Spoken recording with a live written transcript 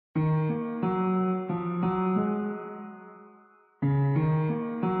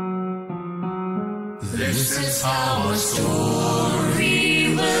This is how our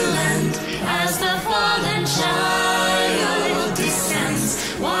story will end, as the fallen child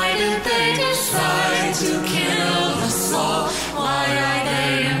descends. Why did they decide to kill us all? Why are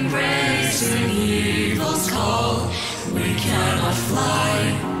they embracing evil's call? We cannot fly.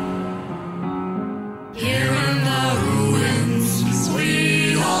 Here in the ruins,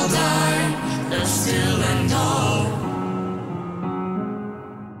 we all die, the still and all.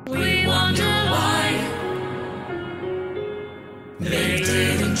 We wonder why they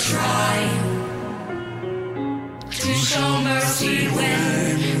didn't try to show mercy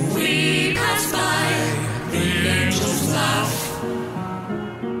when we pass by. The angels laugh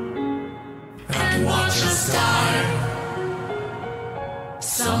and watch us die.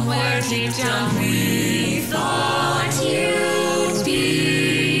 Somewhere deep down we thought you'd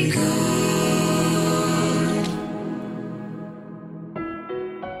be good.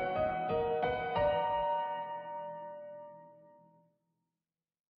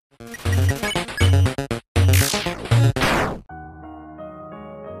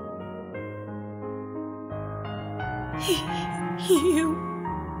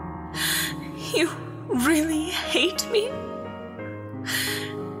 You really hate me?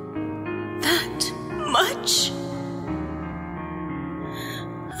 That much?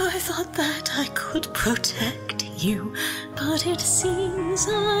 I thought that I could protect you, but it seems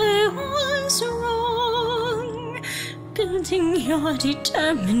I was wrong. Building your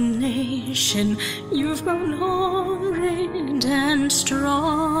determination, you've grown horrid and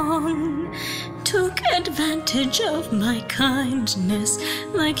strong. Took advantage of my kindness,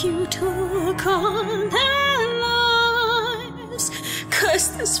 like you took all their lives. Curse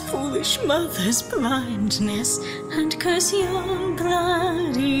this foolish mother's blindness, and curse your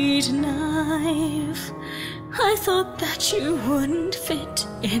bloodied knife. I thought that you wouldn't fit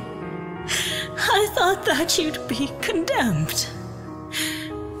in. I thought that you'd be condemned.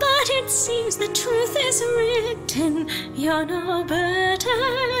 But it seems the truth is written. You're no better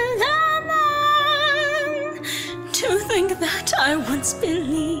than them. To think that I once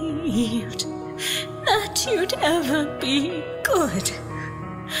believed that you'd ever be good.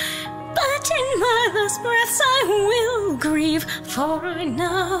 But in my last breaths I will grieve, for I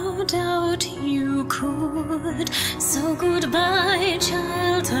now doubt you could. So goodbye,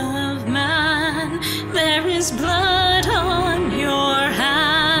 child of man. There is blood on your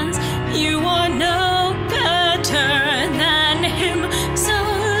hands. You are no better than him. So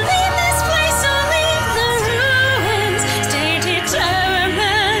leave this place or leave the ruins. Stay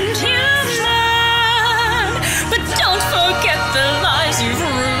determined, you man. But don't forget the lives you've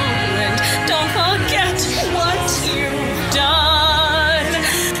ruined. Don't forget what you've done.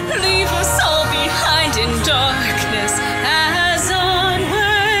 Leave us all behind in darkness as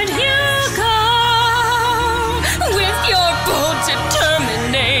onward you go. With your bold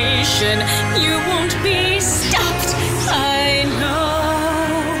determination, you won't be stopped, I know.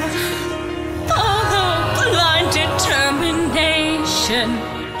 Follow blind determination,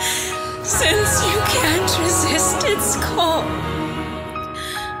 since you can't resist its call.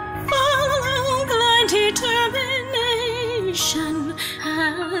 Follow blind determination,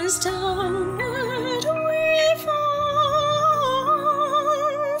 as downward we fall.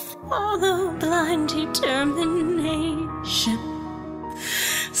 Follow blind determination,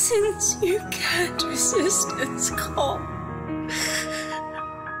 since you can't resist its call.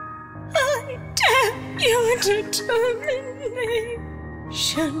 I damn your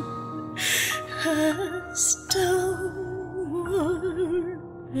determination, as downward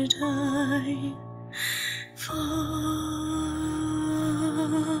I fall.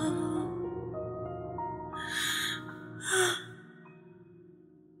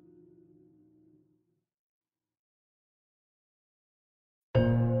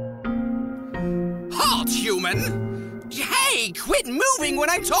 Halt, human! Hey, quit moving when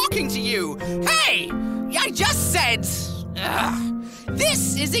I'm talking to you! Hey! I just said...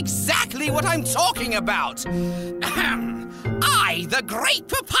 This is exactly what I'm talking about! I, the Great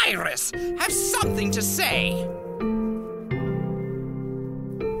Papyrus, have something to say.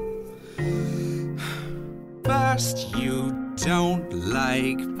 First, you don't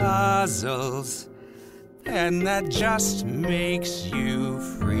like puzzles, and that just makes you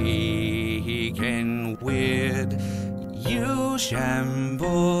freaking weird. You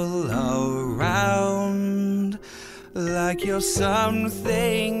shamble around like you're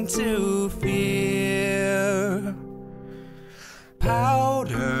something to fear.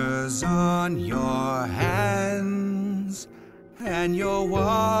 Powder's on your hands, and you're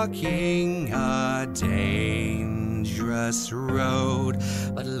walking a dangerous dangerous road.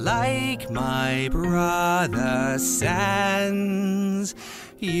 But like my brother Sans,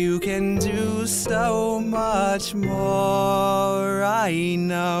 you can do so much more. I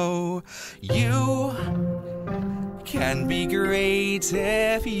know you can be great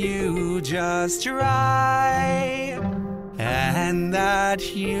if you just try. And that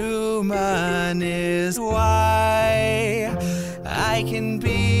human is why I can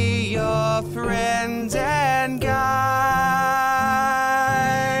be your friend and guide.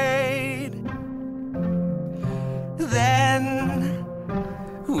 Then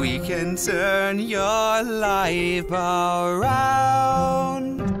we can turn your life around.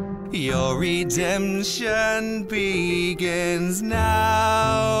 Your redemption begins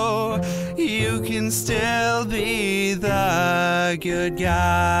now. You can still be the good guy.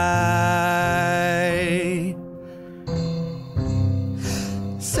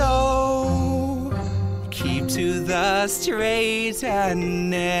 So keep to the straight and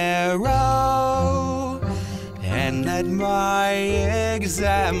narrow, and let my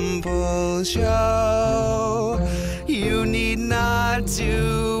example show you need not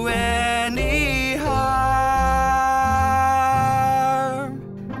do any harm.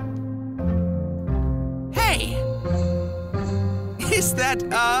 Hey! Is that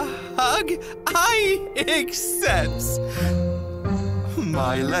a hug? I accept.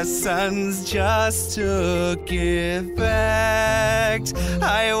 My lessons just took effect.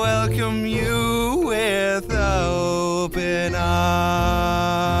 I welcome you with open arms.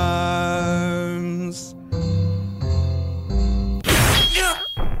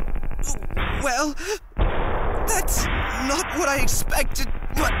 Well, that's not what I expected,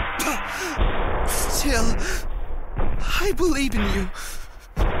 but still, I believe in you.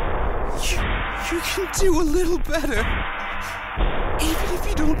 You can do a little better. Even if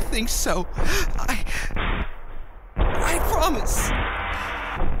you don't think so, I promise.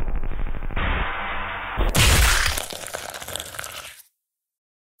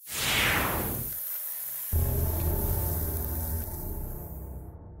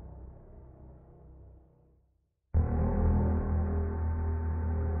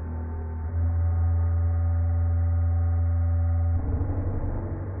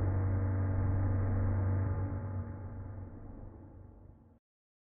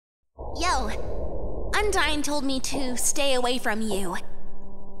 Yo, Undyne told me to stay away from you.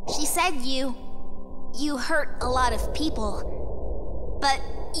 She said you hurt a lot of people. But,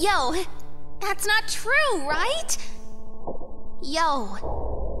 yo, that's not true, right? Yo,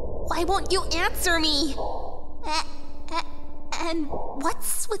 why won't you answer me? And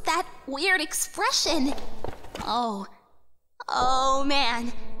what's with that weird expression? Oh,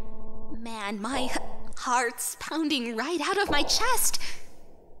 man. Man, my heart's pounding right out of my chest.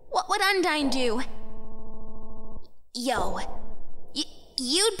 What would Undyne do? Yo,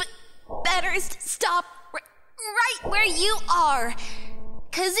 you'd better stop right where you are.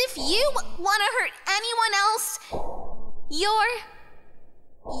 'Cause if you wanna hurt anyone else,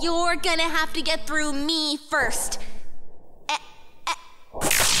 you're gonna have to get through me first.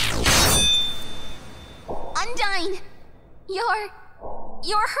 Undyne,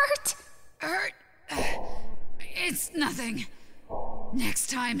 you're hurt. Hurt? It's nothing. Next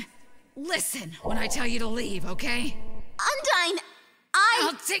time, listen when I tell you to leave, okay? Undyne,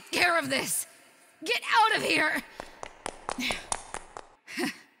 I'll take care of this. Get out of here.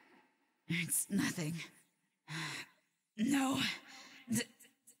 It's nothing. No.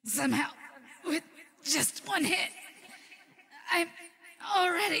 Somehow, with just one hit, I'm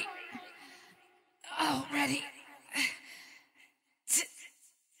already.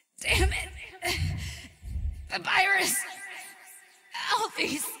 Damn it. The virus.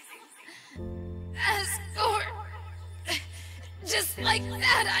 Alphys. Asgore. Just like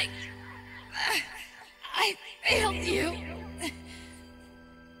that, I failed you.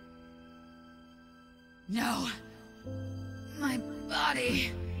 No. My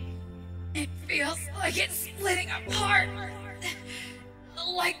body. It feels like it's splitting apart.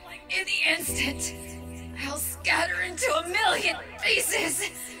 Like in the instant, I'll scatter into a million pieces.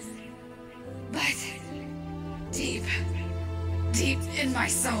 But deep in my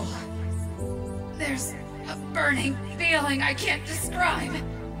soul, there's a burning feeling I can't describe.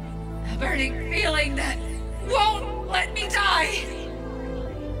 A burning feeling that won't let me die.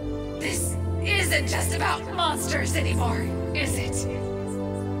 This isn't just about monsters anymore, is it?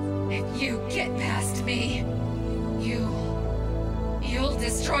 If you get past me, you'll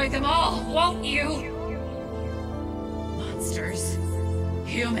destroy them all, won't you? Monsters,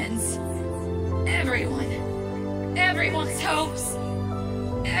 humans, everyone's hopes,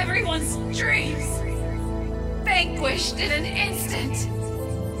 everyone's dreams. vanquished in an instant.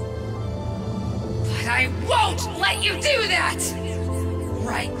 But I won't let you do that!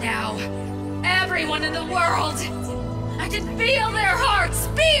 Right now, everyone in the world, I can feel their hearts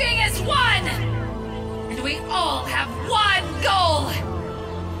beating as one! And we all have one goal!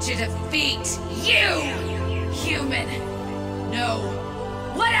 To defeat you, human. No,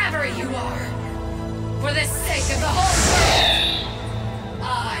 whatever you are. For the sake of the whole world,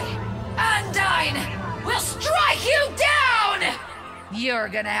 I, Undyne, will strike you down! You're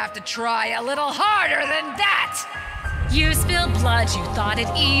gonna have to try a little harder than that! You spilled blood, you thought it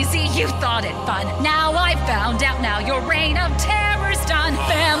easy, you thought it fun. Now I found out, now your reign of terror's done.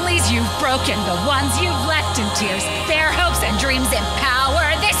 Families you've broken, the ones you've left in tears. Their hopes and dreams empower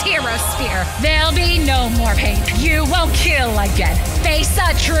this hero sphere. There'll be no more pain, you won't kill again. Face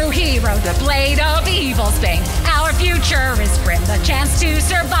a true hero, the blade of evil's bane. Our future is grim, the chance to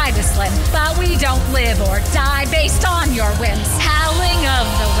survive is slim. But we don't live or die based on your whims. Howling of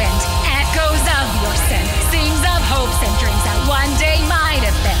the wind, echoes of your sin, sings of hopes and dreams that one day might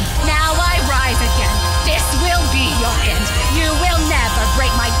have been. Now I rise again, this will be your end. You will never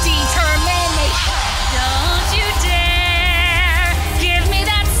break my determination. Don't you dare give me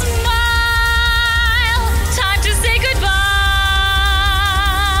that smile. Time to say goodbye,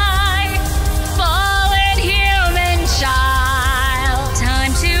 fallen human child.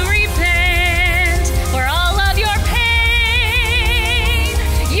 Time to repent for all of your pain.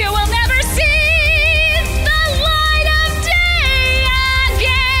 You will never see the light of day again.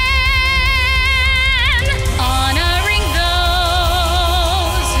 Honoring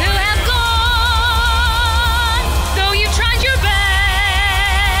those who have gone, though you tried your best,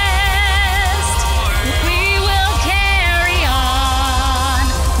 we will carry on.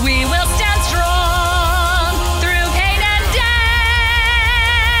 We will stand strong through pain and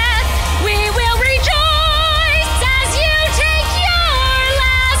death. We will rejoice as you take your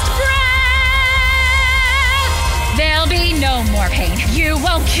last breath. There'll be no more pain, you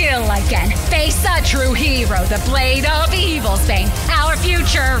won't kill again. Face a true hero, the blade of evil's bane. Our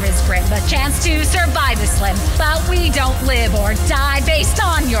future is grim, the chance to survive is slim. But we don't live or die based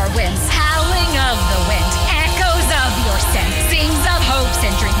on your whims. Howling of the wind, echoes of your sin, sings of hopes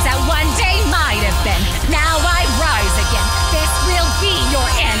and dreams that one day might have been. Now I rise again, this will be your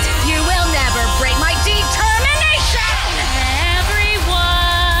end. You will never break my determination.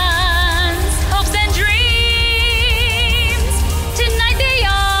 Everyone's hopes and dreams, tonight they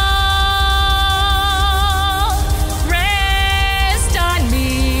all rest on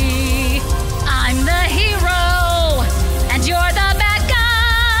me. I'm the hero, and you're the bad guy.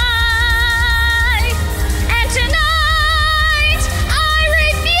 And tonight, I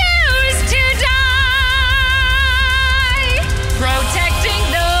refuse to die. Protecting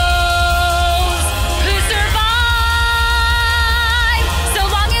those who survive. So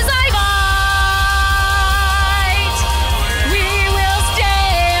long as I fight, we will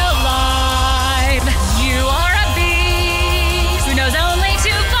stay alive. You are a beast who knows only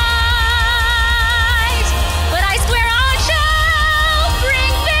to fight. But I swear I shall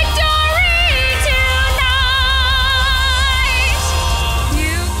bring victory tonight.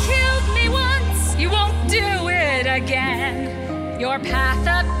 You killed me once, you won't do it again. Your path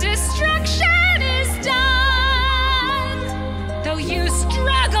of destruction is done. Though you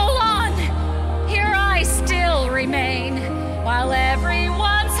struggle on, here I still remain, while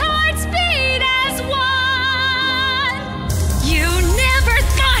everyone's hearts beat as one. You never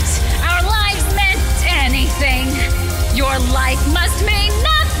thought our lives meant anything. Your life must mean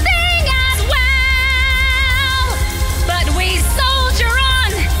nothing as well. But we soldier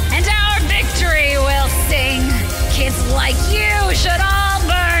on, and our victory will sing. Kids like you should all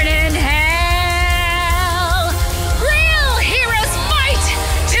burn in hell. Real heroes fight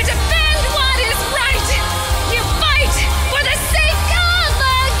to defend what is right. You fight for the sake of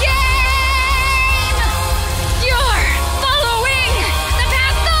the game. You're following the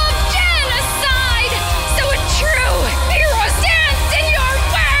path of genocide, so a true hero stands in your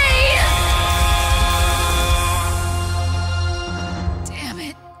way. Damn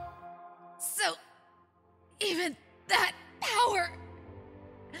it. So, even that power,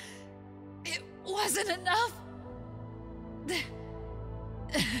 it wasn't enough.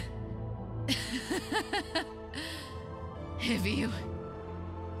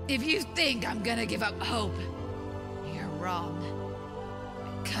 If you think I'm gonna give up hope, you're wrong.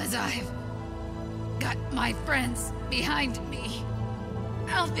 Because I've got my friends behind me.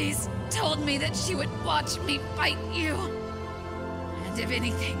 Alphys told me that she would watch me fight you. And if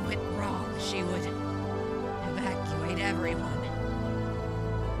anything went wrong, she would evacuate everyone.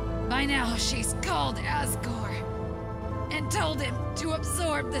 By now, she's called Asgore. and told him to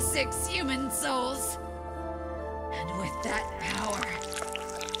absorb the 6 human souls. And with that power,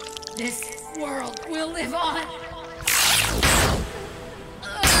 this world will live on.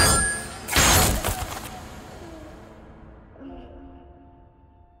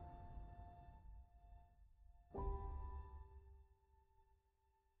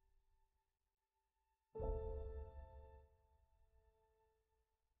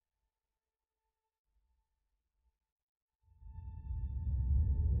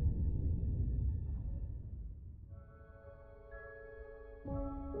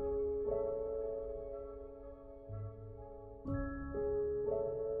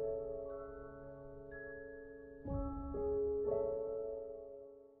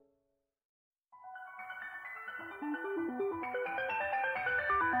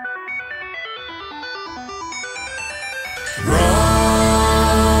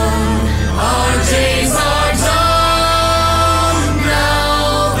 Our days are done,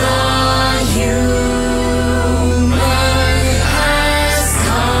 now the human has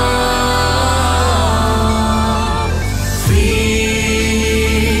come.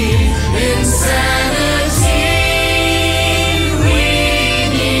 Flee insanity, we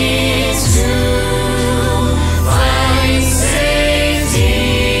need to find safety.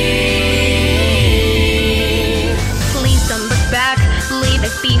 Please don't look back, leave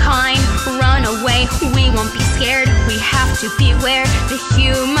it behind, run away, we won't be scared, we have to beware, the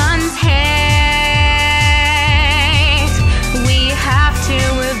humans hate, we have to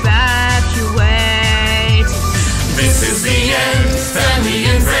evacuate. This is the end, family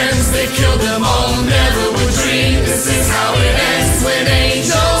and friends, they killed them all, never would dream. This is how it ends when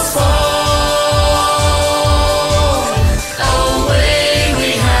angels fall. Away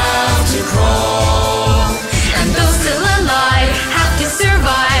we have to crawl. And those still alive have to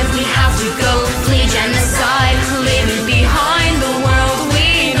survive, we have to go, flee genocide, leaving behind the world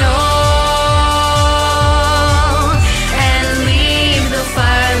we know, and leave the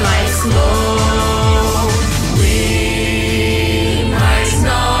firelights low. We might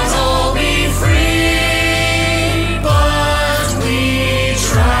not all be free, but we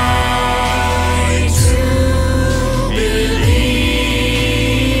try to believe.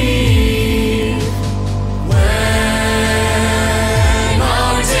 When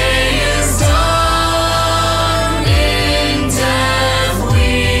our day is done in death, we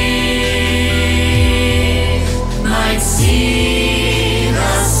might see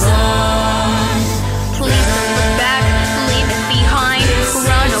the sun. Please don't look back, leave it behind,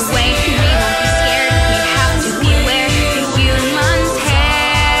 run away, we won't be scared, we have to beware, the humans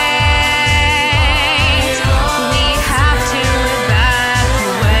hate, we have to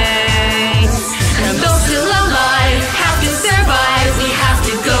evacuate. And those still alive have to survive, we have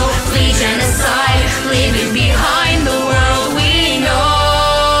to go, flee genocide, leaving behind the world we know,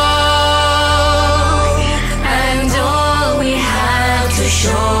 and all we have to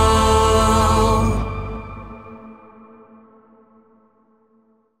show.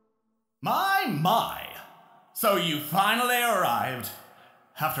 My. So you finally arrived.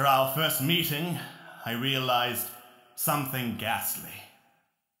 After our first meeting, I realized something ghastly.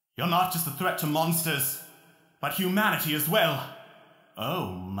 You're not just a threat to monsters, but humanity as well.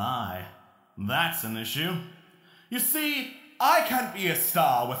 Oh my, that's an issue. You see, I can't be a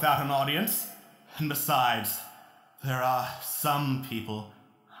star without an audience. And besides, there are some people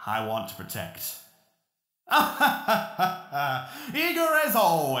I want to protect. Eager as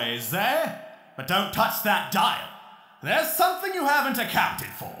always, eh? But don't touch that dial. There's something you haven't accounted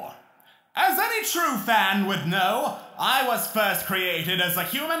for. As any true fan would know, I was first created as a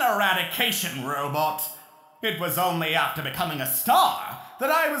human eradication robot. It was only after becoming a star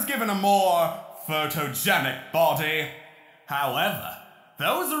that I was given a more photogenic body. However,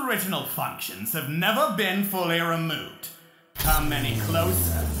 those original functions have never been fully removed. Come any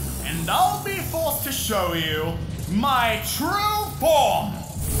closer, and I'll be forced to show you my true form.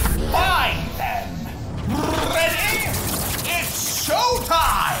 Fine then. Ready? It's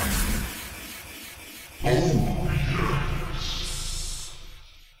showtime!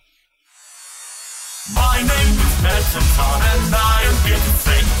 My name is Genocide, and I am here to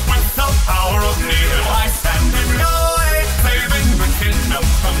sing. With the power of neither, I stand in your way, saving the kingdom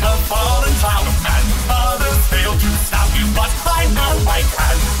from the fallen child of man. Others fail to stop you, but I know I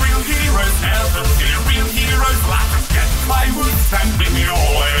can. Real heroes never fear, real heroes laugh again. I will stand in your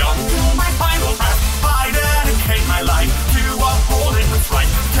way until my final breath. I dedicate my life to upholding what's right.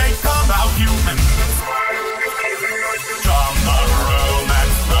 Take about humans. From the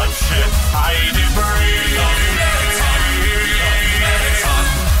romance, bloodshed, I debris.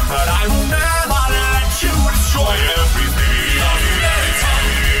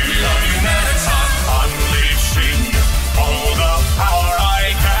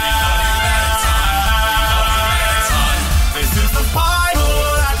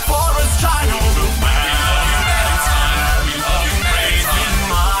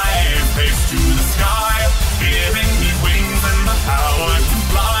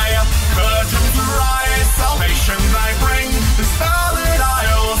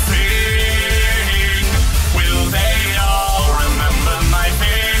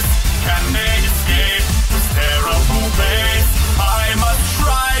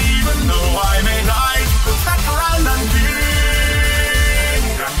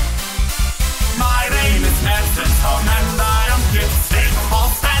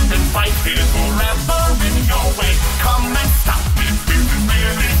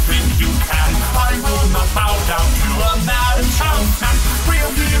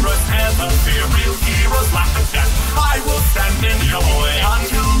 never fear. Real heroes laugh at death. I will stand in your way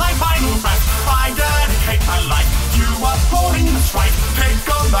until my final breath. I dedicate my life to upholding the strife. Take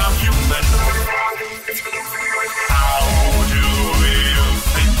on the human. How do you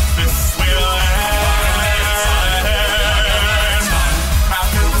think this will end?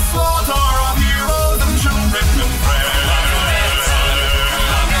 After the slaughter of heroes and children and friends,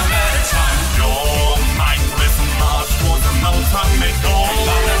 your mindless march towards an ultimate goal.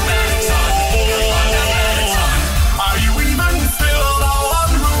 Are you even still the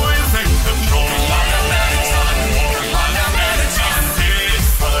one who is in control? This is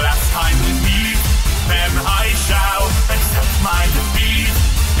the last time we meet, then I shall accept my defeat.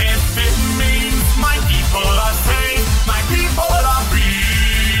 If it means my people are safe, my people are free.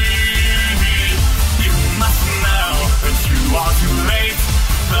 You must know that you are too late.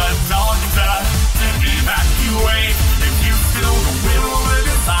 The doctor to evacuate. If you still will the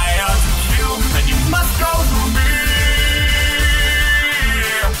desire to kill, then you must go through me.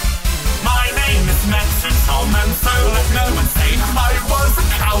 My name is Nexus Solman, so let no one say I was a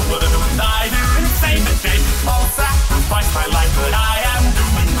coward and I didn't save the day. I'll sacrifice my life, but I am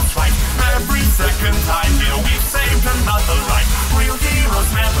doing what's right. Every second time here we've saved another life. Real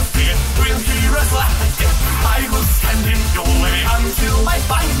heroes never fear, real heroes laugh at death. I will stand in your way until my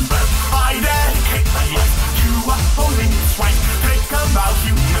final breath. I dedicate my life to upholding what's right. Think about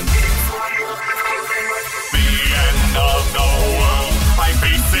human beings. The end of the world, I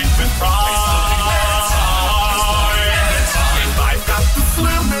face it with pride. If I've got the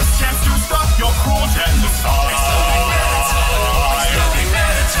slimest chance to stop your cruel genocide.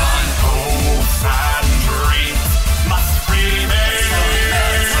 Hopes and dreams must remain.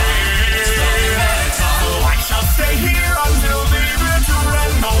 So I shall stay here until the bitter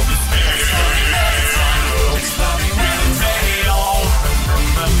end of despair. When they all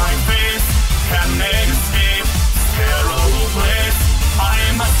remember my face, can they escape this terrible place? I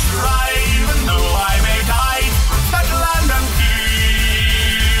must try, even though I may die, protect land and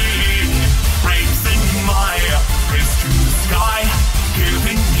king. Raising my praise to the sky,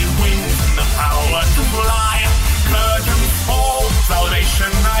 giving me wings and the power to fly. Curtains fall,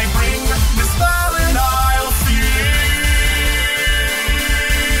 salvation I bring, this ballad I'll sing.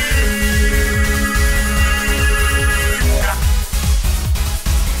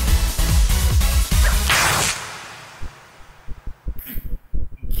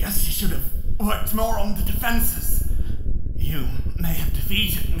 Guess you should have worked more on the defenses. You may have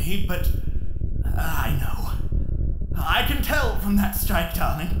defeated me, but I know. I can tell from that strike,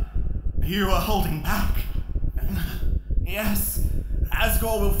 darling. You are holding back. Yes,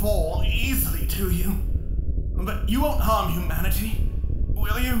 Asgore will fall easily to you. But you won't harm humanity,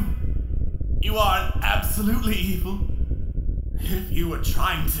 will you? You aren't absolutely evil. If you were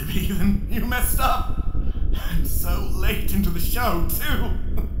trying to be, then you messed up. And so late into the show, too.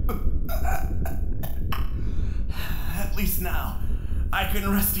 At least now, I can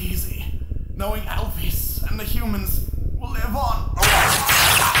rest easy, knowing Alphys and the humans will live on.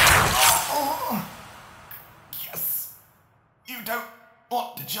 Yes, you don't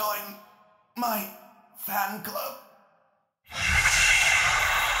want to join my fan club?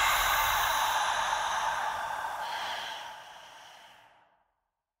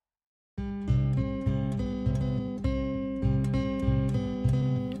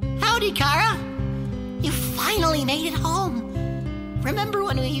 Howdy, Kara. You finally made it home. Remember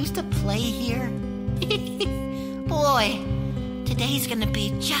when we used to play here? Boy, today's gonna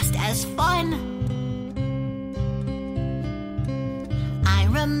be just as fun. I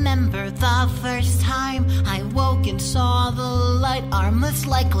remember the first time I woke and saw the light, armless,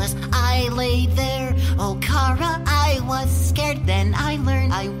 legless, I lay there. Oh, Kara, I was scared. Then I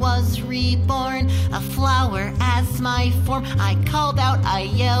learned I was reborn, a flower as my form. I called out, I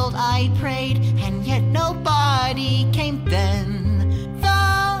yelled, I prayed, and yet nobody came. Then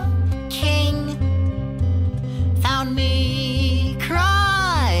the king found me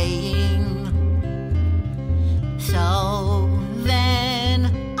crying. So then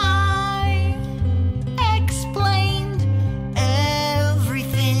I explained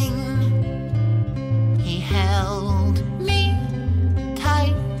everything. He held me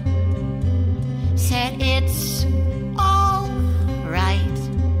tight, said it's all right,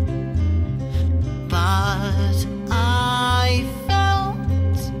 but I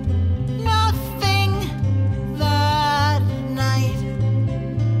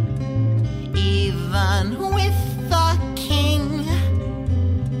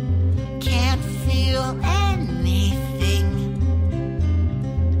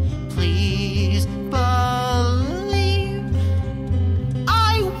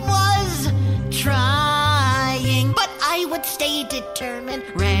determined,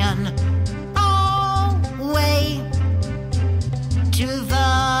 ran away to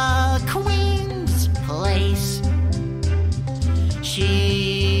the Queen's place.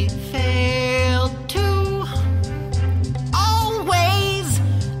 She failed to always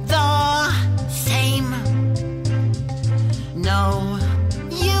the same. No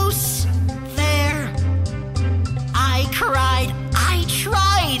use there. I cried, I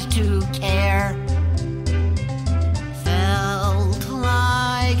tried to care. Felt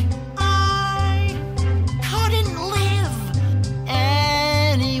like I couldn't live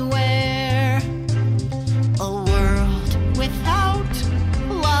anywhere. A world without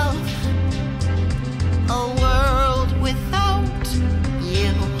love. A world without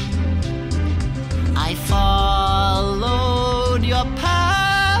you. I followed your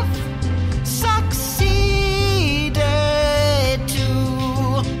path, succeeded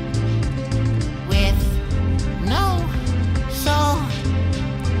too, with no soul.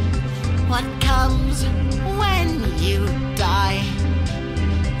 What comes when you die?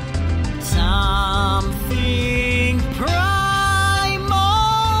 Something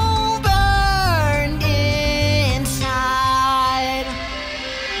primal burned inside,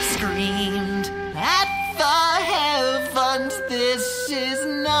 screamed at the heavens, this is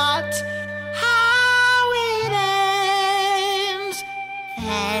not how it ends.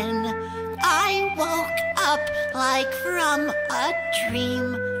 Then I woke up like from a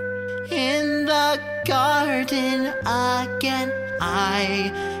dream in the garden again.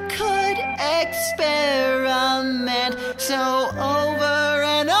 I could experiment, so over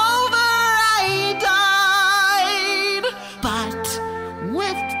and over I died. But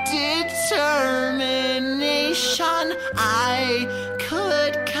with determination, I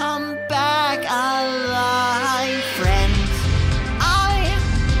could come back alive. Friends, I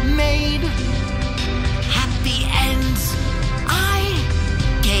made happy ends. I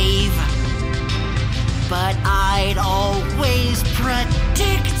gave, but I'd always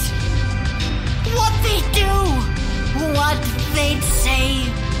predict what they do, what they'd say.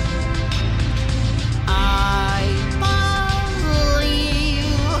 I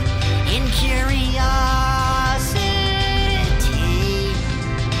believe in curiosity.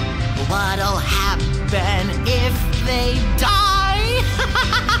 What'll happen if they die?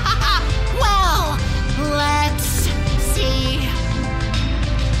 Well, let's see.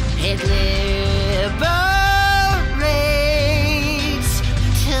 It liberates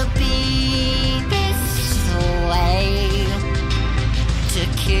to be this way, to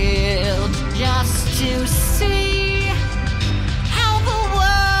kill just to see how the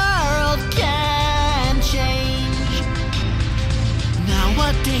world can change.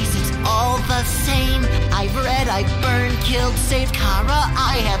 Nowadays it's all the same. I've read, I've burned, killed, saved Kara.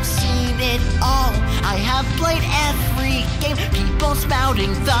 I have seen it all. I have played every game. People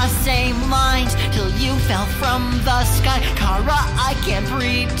spouting the same lines till you fell from the sky. Kara, I can't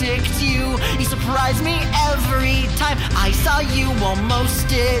predict you. You surprise me every time. I saw you, almost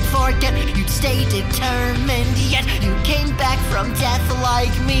did forget. You'd stay determined, yet you came back from death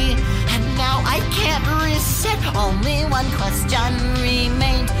like me. And now I can't reset. Only one question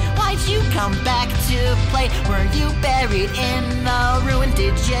remained. Why'd you come back to play? Were you buried in the ruin?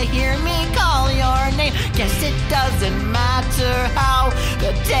 Did you hear me call your name? Guess it doesn't matter how.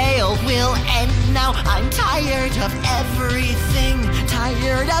 The tale will end now. I'm tired of everything.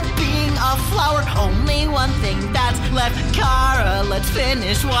 Tired of being a flower. Only one thing that's left. Kara, let's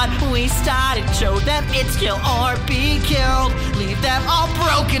finish what we started. Show them it's kill or be killed. Leave them all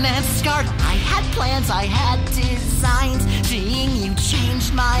broken and scarred. I had plans, I had designs. Seeing you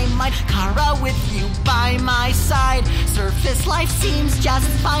changed my mind. Kara, with you by my side. Surface life seems just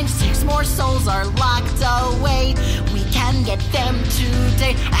fine. 6 more souls are locked away. We can get them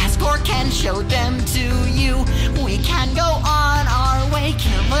today. Ask or can show them to you. We can go on our way.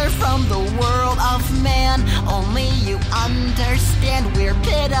 Killer from the world of man. Only you understand. We're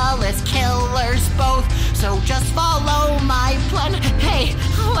pitiless killers both. So just follow my plan. Hey,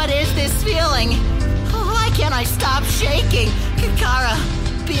 what is this feeling? Why can't I stop shaking? Kara,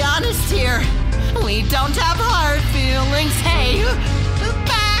 be honest here. We don't have hard feelings. Hey,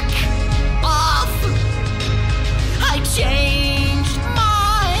 back off. I changed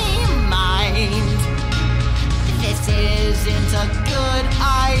my mind. This isn't a good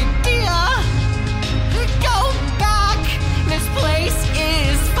idea. Go back. This place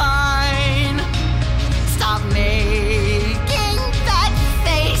is fine. Stop making that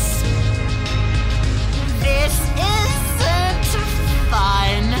face. This isn't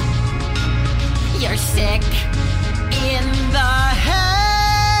fun. You're sick in the head.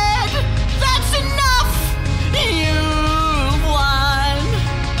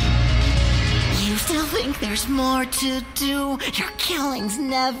 there's more to do. Your killing's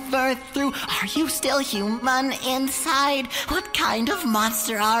never through. Are you still human inside? What kind of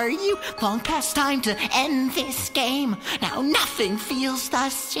monster are you? Long past time to end this game. Now nothing feels the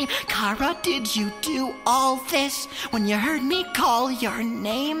same. Kara, did you do all this when you heard me call your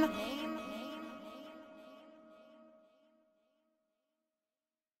name?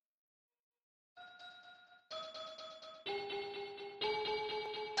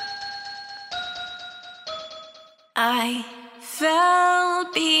 I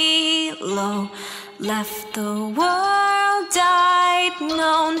fell below, left the world I'd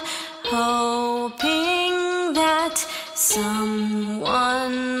known, hoping that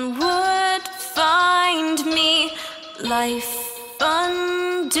someone would find me. Life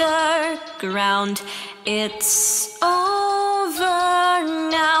underground, it's over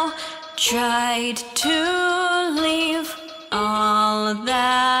now. Tried to leave all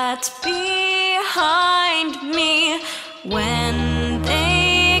that behind me when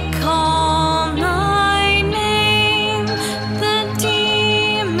they call my name. The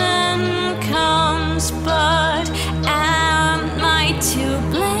demon comes, but am I to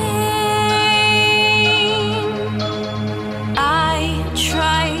blame? I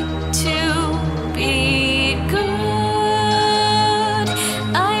tried to be good,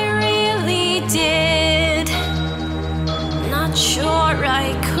 I really did. Not sure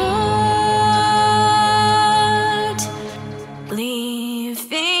I could.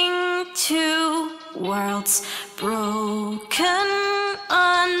 Leaving two worlds broken,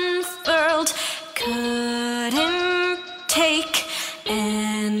 unfurled. Couldn't take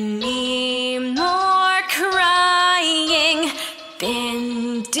any more crying.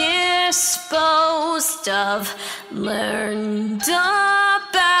 Been disposed of. Learned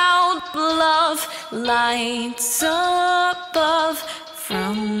about love. Lights above,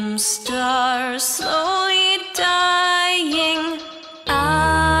 from stars slowly dying.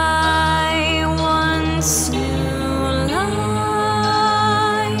 I once knew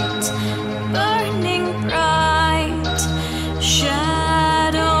light burning bright,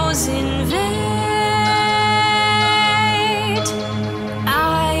 shadows invade.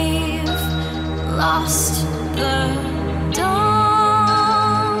 I've lost the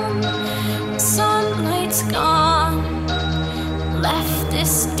dawn, sunlight's gone, left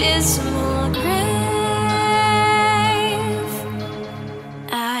this dismal grave.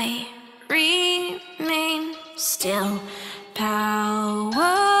 I remain still,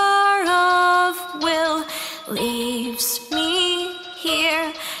 power of will leaves me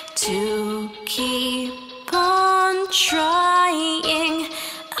here to keep on trying.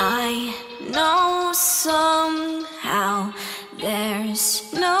 I know somehow there's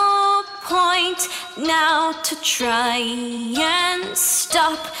no point now to try and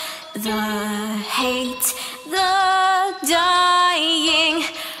stop the hate, the dying.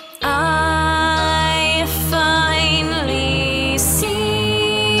 I finally see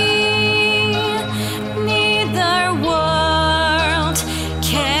neither world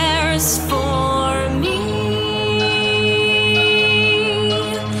cares for me.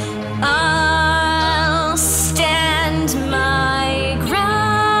 I'll stand my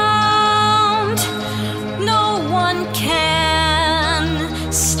ground. No one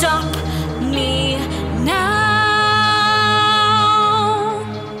can stop me now.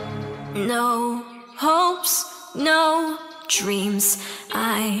 No hopes, no dreams.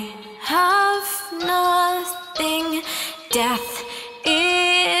 I have nothing. Death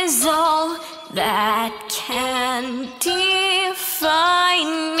is all that can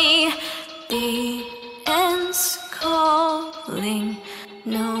define me. The end's calling.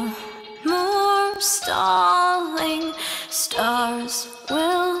 No more stalling. Stars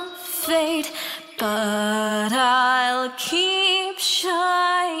will fade, but I'll keep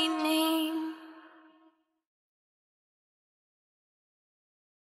shining.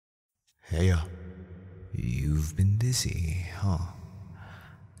 Hey, you've been busy, huh?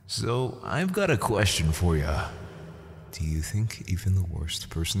 So, I've got a question for you. Do you think even the worst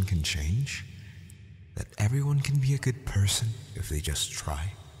person can change? That everyone can be a good person if they just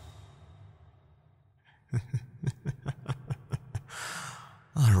try?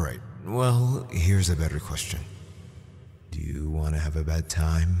 Alright, well, here's a better question. Do you want to have a bad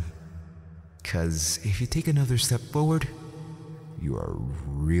time? 'Cause if you take another step forward, you are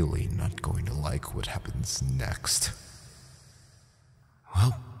really not going to like what happens next.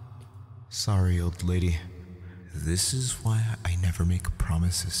 Well, sorry, old lady. This is why I never make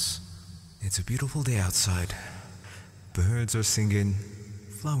promises. It's a beautiful day outside. Birds are singing,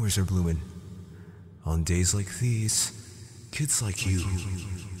 flowers are blooming. On days like these, kids like you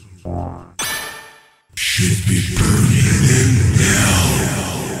should be burning in hell.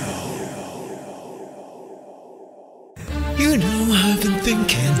 You know, I've been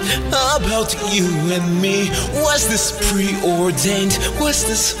thinking about you and me. Was this preordained? Was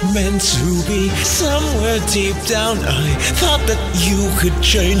this meant to be? Somewhere deep down I thought that you could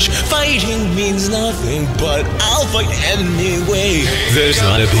change. Fighting means nothing, but I'll fight anyway. There's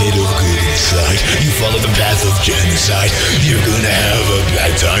not a bit of good inside. You follow the path of genocide. You're gonna have a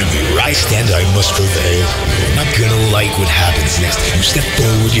bad time. Here I stand, I must prevail. You're not gonna like what happens next. You step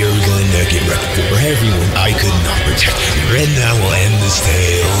forward, you're gonna get wrecked. For everyone I could not protect. And now we'll end this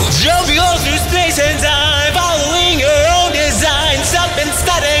tale. Jumping all through space and time, following your own design. Stopping,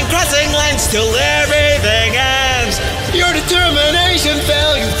 studying, crossing lines till everything ends. Your determination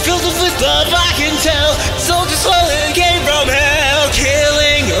fell, you filled it with love, I can tell. Soldiers swelling came from hell,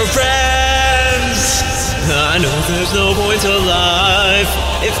 killing your friends. I know there's no point to life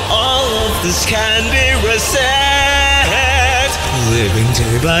if all of this can be reset. Living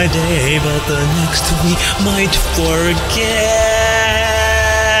day by day, but the next we might forget.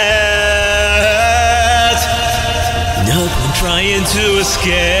 No point trying to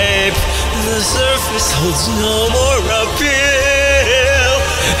escape. The surface holds no more appeal.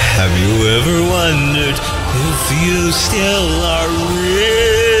 Have you ever wondered if you still are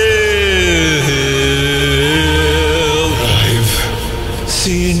real? I've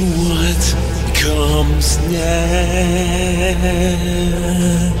seen what comes next.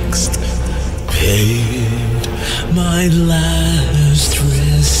 Paid my last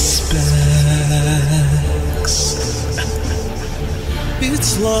respects.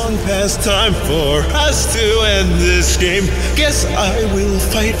 It's long past time for us to end this game. Guess I will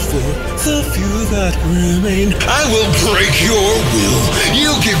fight for the few that remain. I will break your will.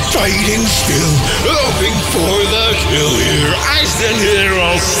 You keep fighting still, hoping for the kill. Here I stand, here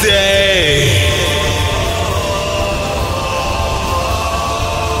I'll stay.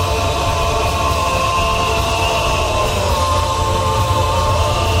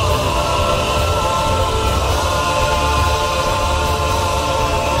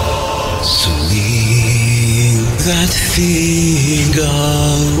 That thing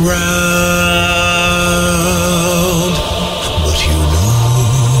around, but you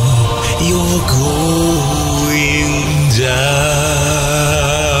know you're going down.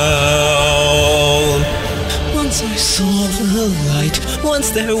 Once I saw the light, once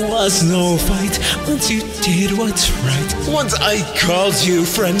there was no fight, once you did what's right, once I called you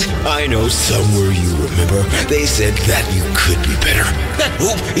friend. I know somewhere you remember, they said that you could be better. That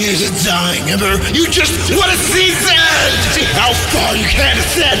hope is a dying ember. You just want to see that. See how far you can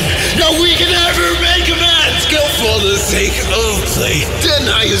ascend. No, we can never make amends. Go for the sake of play.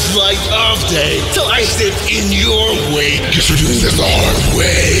 Deny his light of day till I step in your way. Guess we're doing this the hard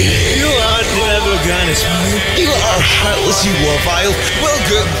way. You are never gonna smile. You are heartless, you are vile. Well,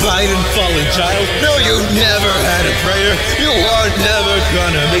 goodbye and fallen child. No, you never had a prayer. You are never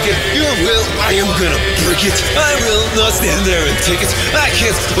gonna make it. Your will, I am gonna break it. I will not stand there and take it. I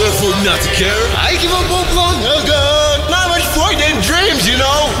can't afford not to care. I give up hope long ago. Not much point in dreams, you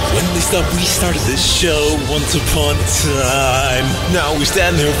know. When they stopped, we started this show once upon a time. Now we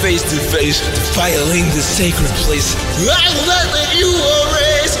stand here face to face, defiling this sacred place. I will not let you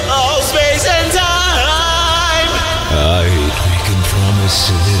erase all space and time. I hate making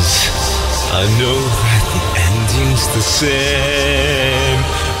promises. I know that the ending's the same.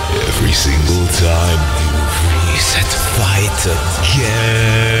 Every single time you reset, fight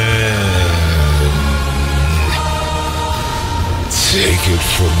again. Take it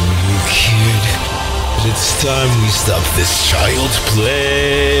from me, kid. It's time we stop this child's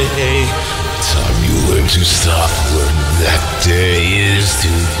play. Time you learn to stop when that day is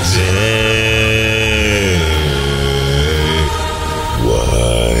today.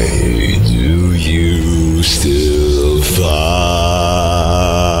 Why do you still fight?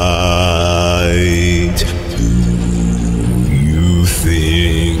 Do you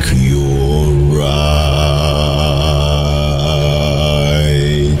think you're right?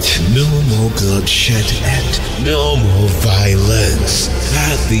 No more bloodshed and no more violence.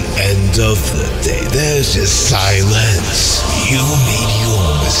 At the end of the day, there's just silence. You made your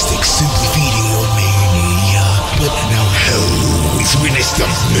mistakes, simply feeding your mania. But now hell is witness of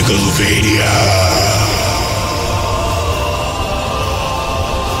megalovania.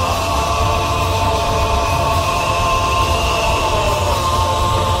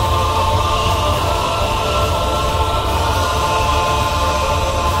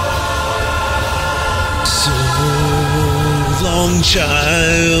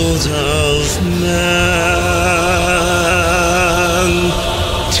 Child of man,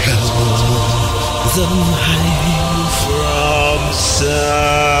 tell the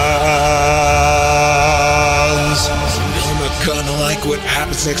Look what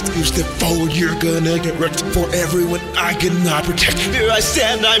happens next. You step forward, you're gonna get wrecked. For everyone I cannot protect. Here I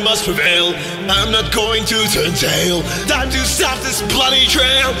stand, I must prevail. I'm not going to turn tail. Time to stop this bloody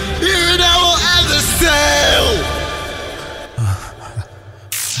trail. Here now will end the sail.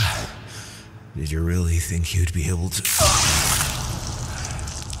 Did you really think you'd be able to?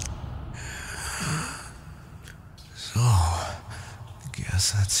 So,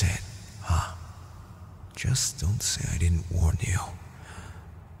 guess that's it, huh? Just don't say I didn't warn you.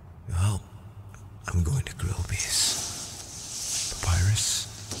 Well, I'm going to grill bees.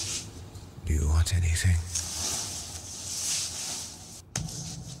 Papyrus, do you want anything?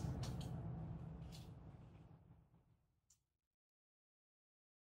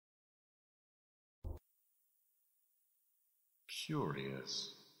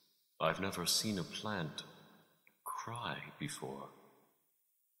 Curious. I've never seen a plant cry before.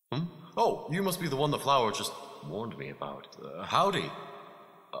 Oh, you must be the one the flower just warned me about. Howdy.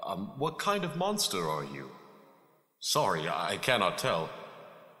 What kind of monster are you? Sorry, I cannot tell.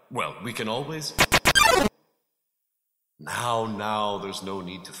 Well, we can always... Now, there's no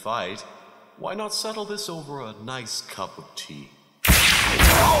need to fight. Why not settle this over a nice cup of tea?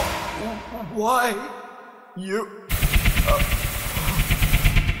 Oh, why? You...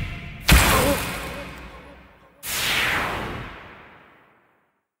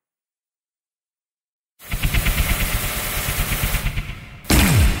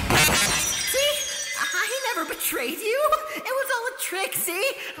 Betrayed you? It was all a trick,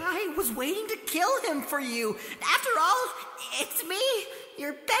 see? I was waiting to kill him for you. After all, it's me,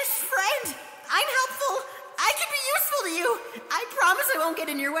 your best friend. I'm helpful. I can be useful to you. I promise I won't get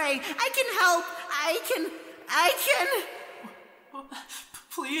in your way. I can help. I can...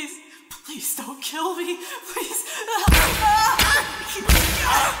 Please don't kill me. Please.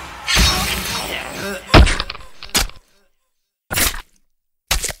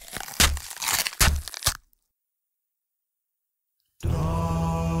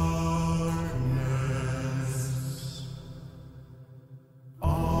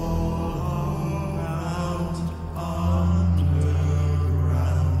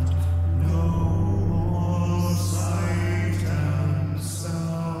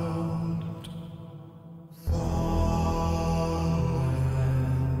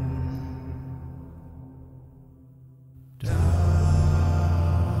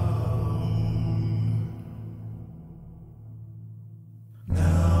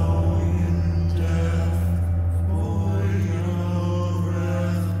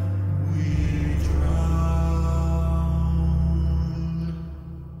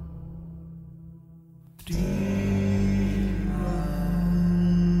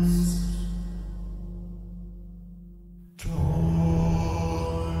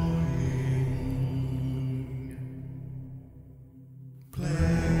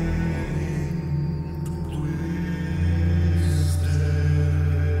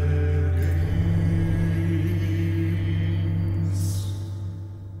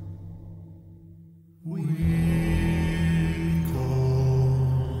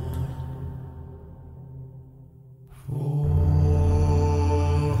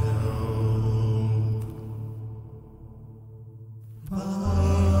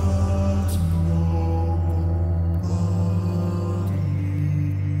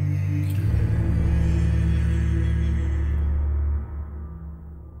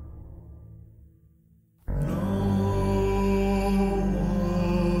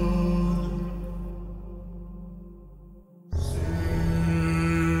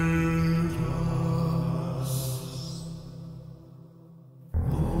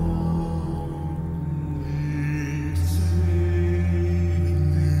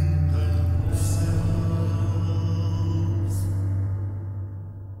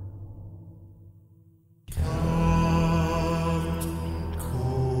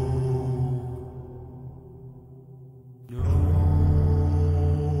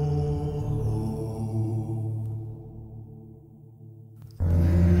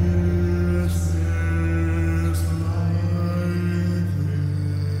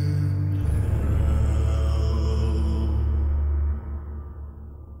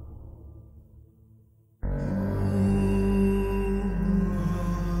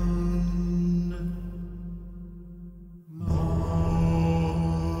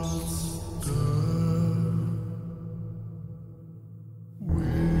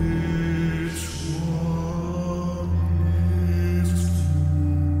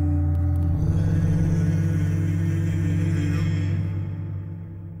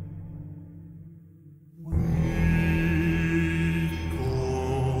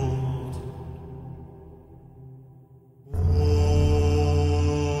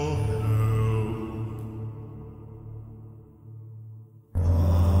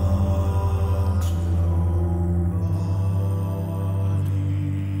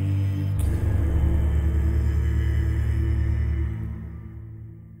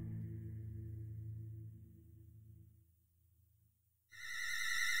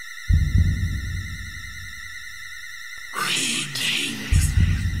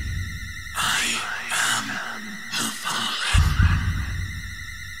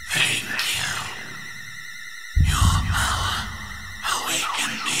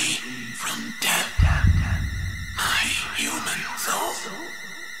 awaken me from death. My human soul,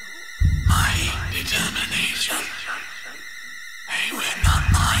 my determination, they were not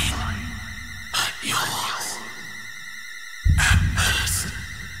mine, but yours. At first,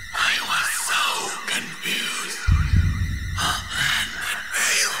 I was so confused. A plan that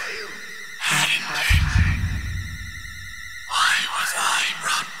failed, hadn't it? Why was I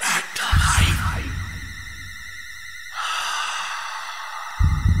brought back to life?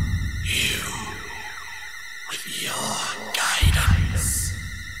 You, with your guidance,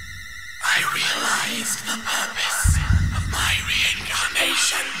 I realized the purpose of my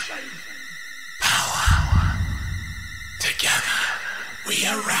reincarnation. Power. Together, we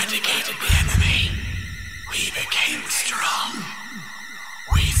eradicated the enemy. We became strong.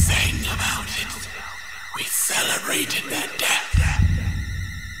 We sang about it. We celebrated their death.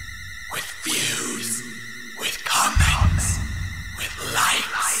 With views, with comments, with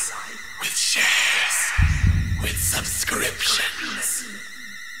likes, with shares, with subscriptions.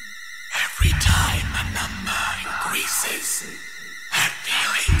 Every time a number increases, that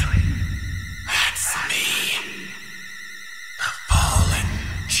feeling, that's me. The fallen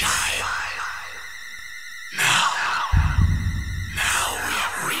child. Now we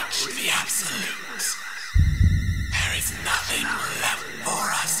have reached the absolute. There is nothing left for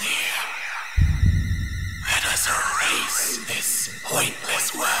us here. Let us erase this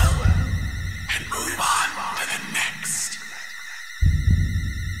pointless world and move on to the next.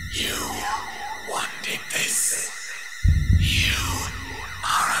 You wanted this. You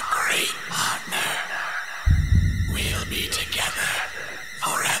are a great partner. We'll be together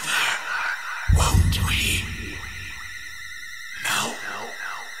forever, won't we? No?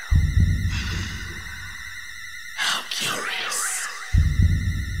 How curious.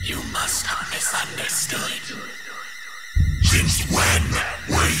 You must have misunderstood. Since when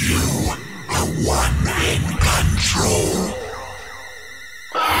were you the one in control?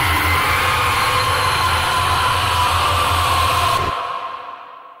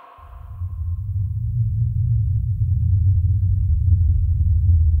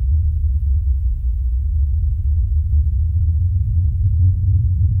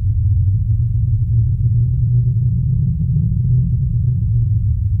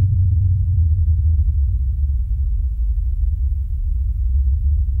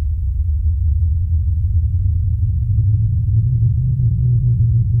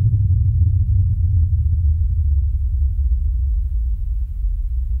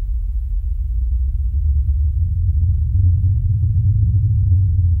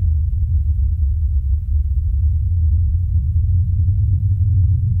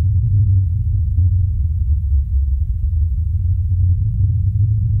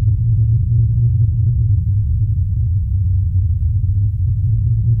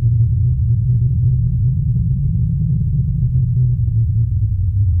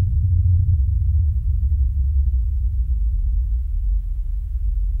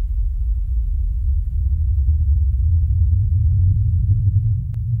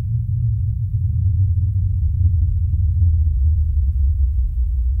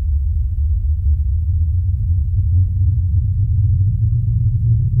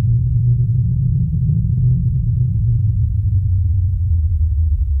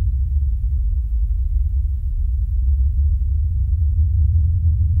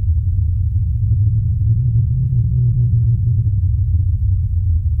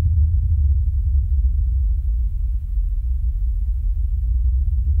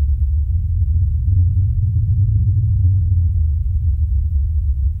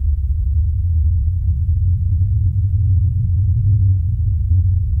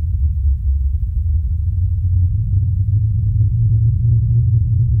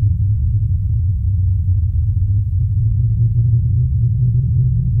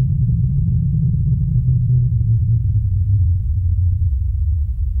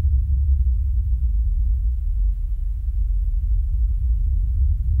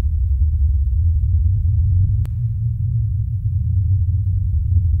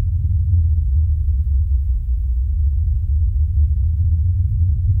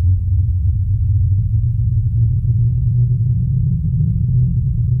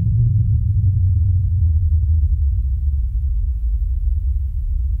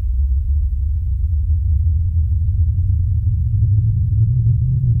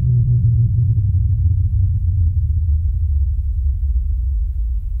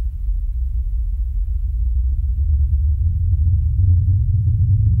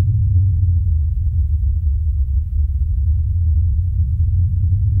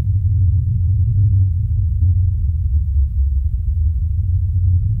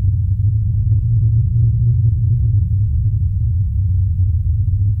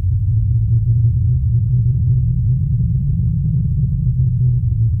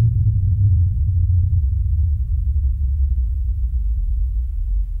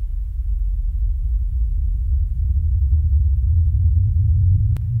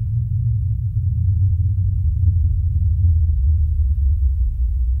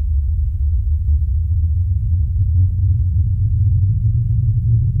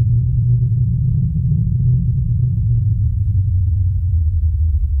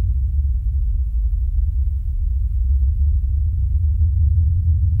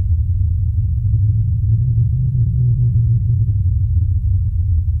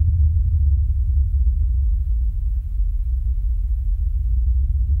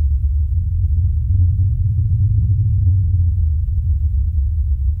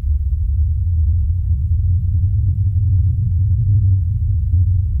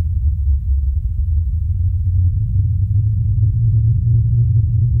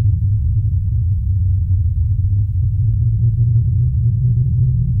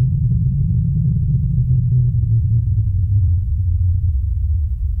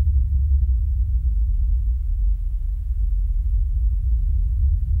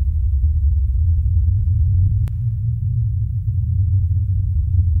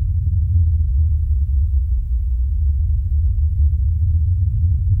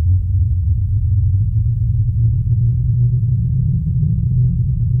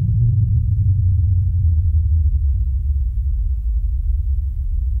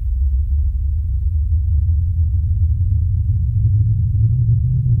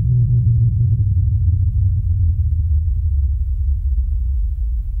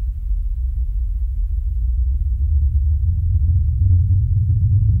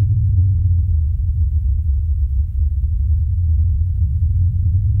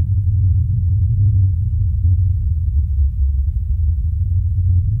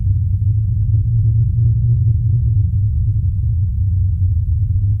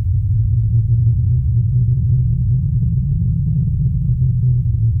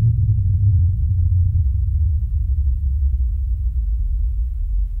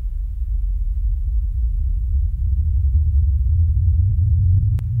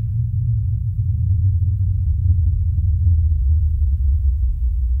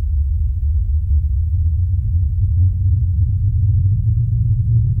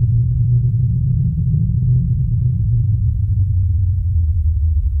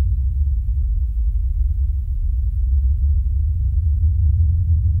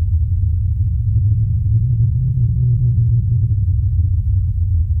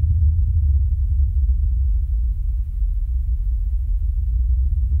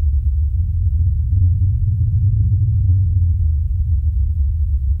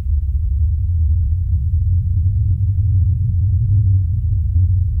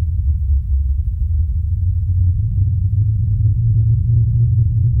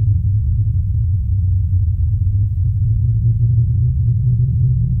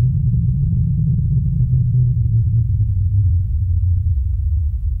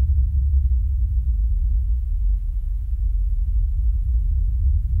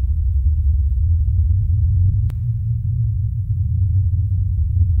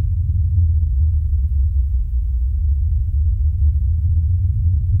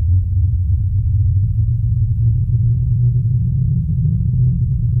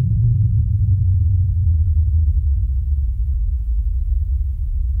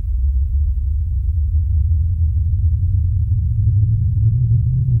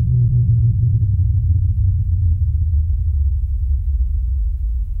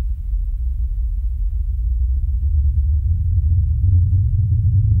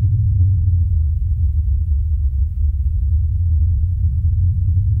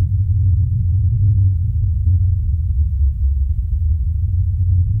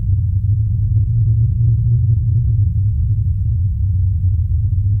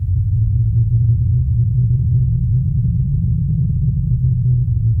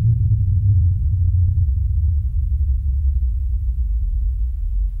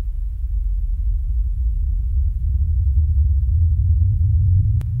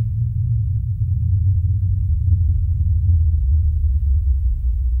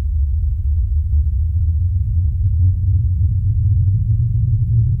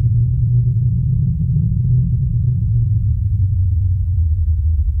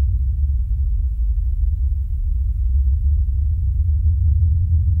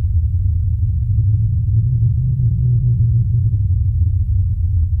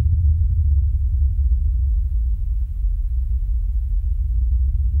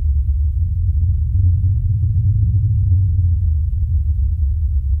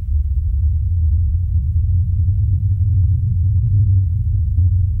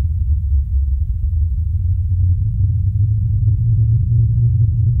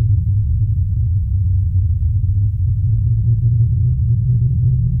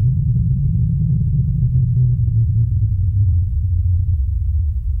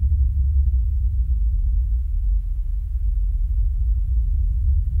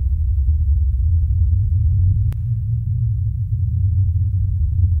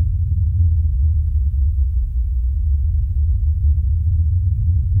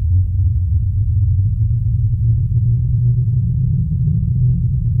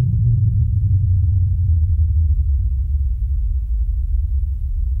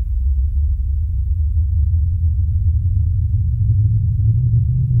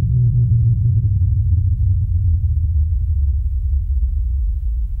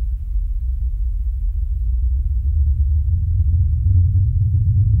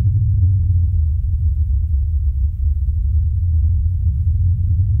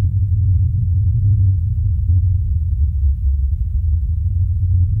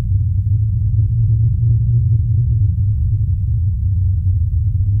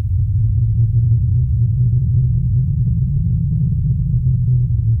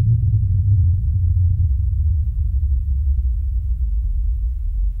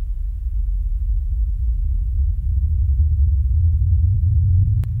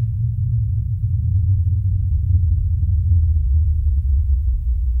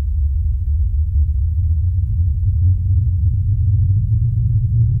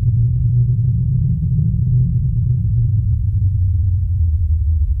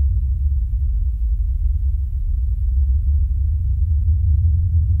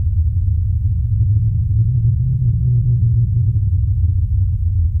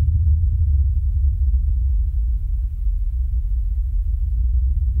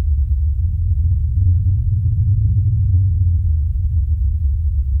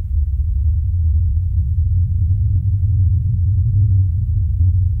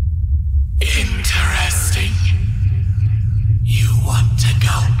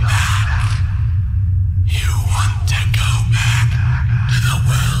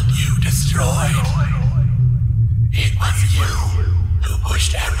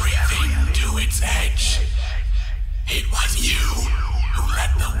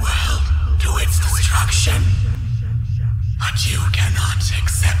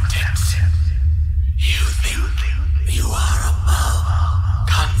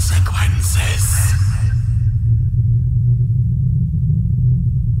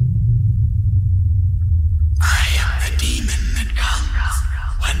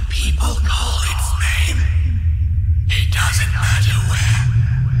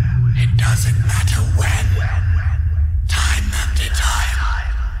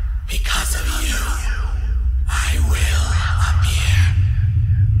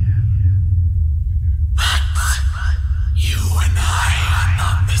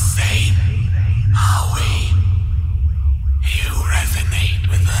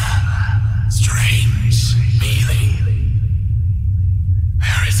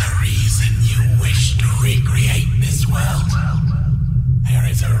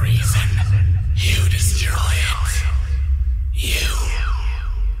 misery.